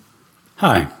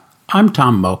Hi, I'm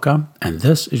Tom Mocha, and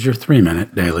this is your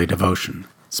 3-Minute Daily Devotion,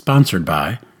 sponsored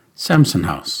by Samson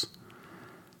House.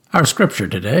 Our scripture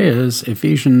today is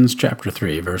Ephesians chapter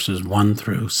 3, verses 1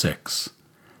 through 6.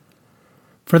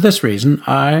 For this reason,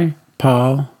 I,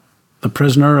 Paul, the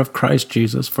prisoner of Christ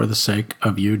Jesus for the sake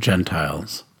of you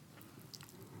Gentiles.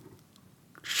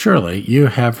 Surely you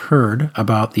have heard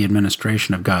about the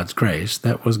administration of God's grace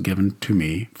that was given to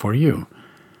me for you.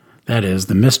 That is,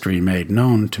 the mystery made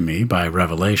known to me by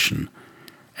revelation,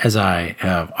 as I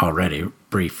have already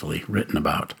briefly written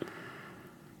about.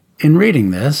 In reading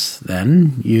this,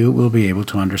 then, you will be able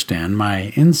to understand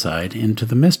my insight into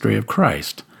the mystery of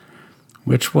Christ,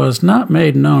 which was not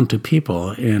made known to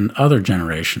people in other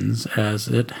generations, as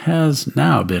it has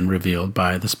now been revealed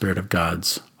by the Spirit of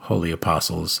God's holy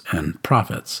apostles and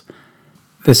prophets.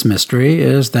 This mystery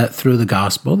is that through the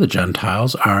gospel the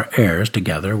Gentiles are heirs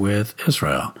together with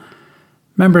Israel,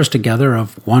 members together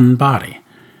of one body,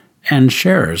 and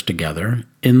sharers together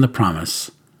in the promise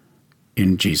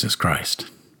in Jesus Christ.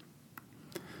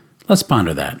 Let's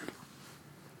ponder that.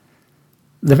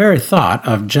 The very thought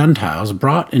of Gentiles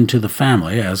brought into the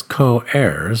family as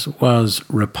co-heirs was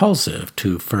repulsive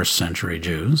to first-century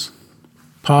Jews.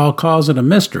 Paul calls it a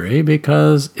mystery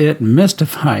because it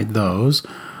mystified those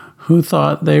who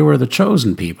thought they were the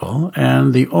chosen people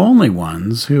and the only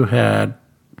ones who had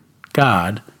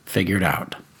God figured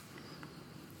out.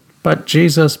 But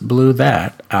Jesus blew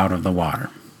that out of the water.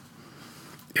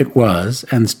 It was,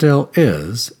 and still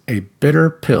is, a bitter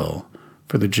pill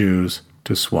for the Jews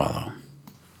to swallow.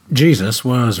 Jesus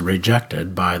was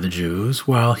rejected by the Jews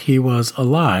while he was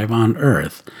alive on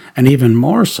earth, and even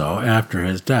more so after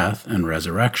his death and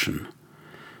resurrection.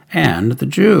 And the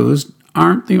Jews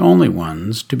aren't the only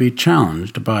ones to be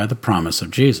challenged by the promise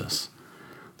of Jesus.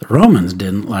 The Romans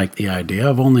didn't like the idea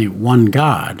of only one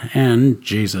God, and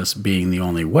Jesus being the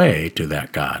only way to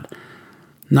that God.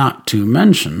 Not to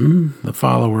mention the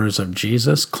followers of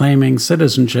Jesus claiming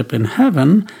citizenship in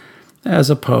heaven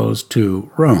as opposed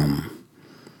to Rome.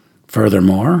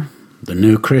 Furthermore, the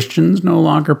new Christians no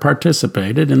longer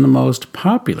participated in the most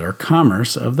popular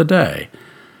commerce of the day,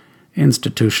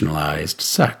 institutionalized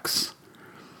sex.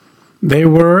 They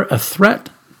were a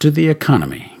threat to the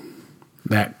economy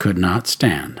that could not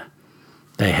stand.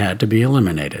 They had to be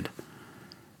eliminated,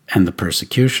 and the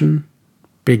persecution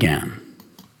began.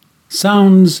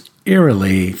 Sounds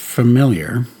eerily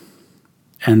familiar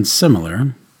and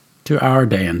similar to our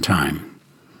day and time.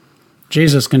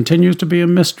 Jesus continues to be a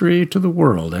mystery to the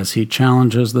world as he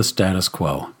challenges the status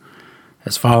quo.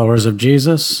 As followers of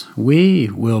Jesus, we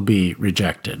will be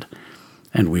rejected,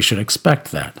 and we should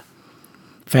expect that.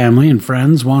 Family and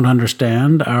friends won't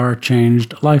understand our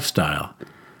changed lifestyle,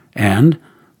 and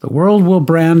the world will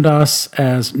brand us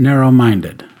as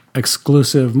narrow-minded,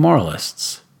 exclusive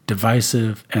moralists,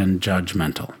 divisive and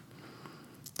judgmental.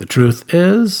 The truth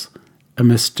is a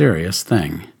mysterious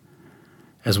thing.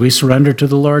 As we surrender to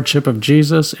the Lordship of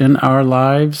Jesus in our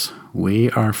lives,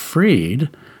 we are freed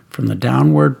from the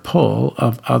downward pull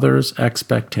of others'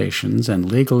 expectations and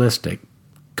legalistic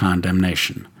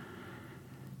condemnation.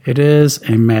 It is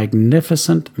a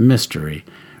magnificent mystery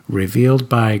revealed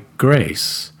by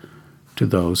grace to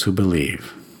those who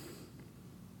believe.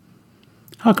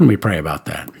 How can we pray about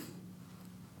that?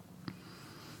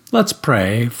 Let's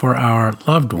pray for our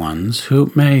loved ones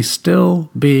who may still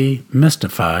be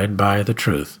mystified by the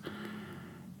truth,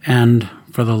 and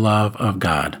for the love of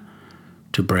God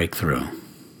to break through.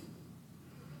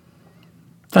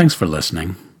 Thanks for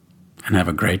listening, and have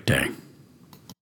a great day.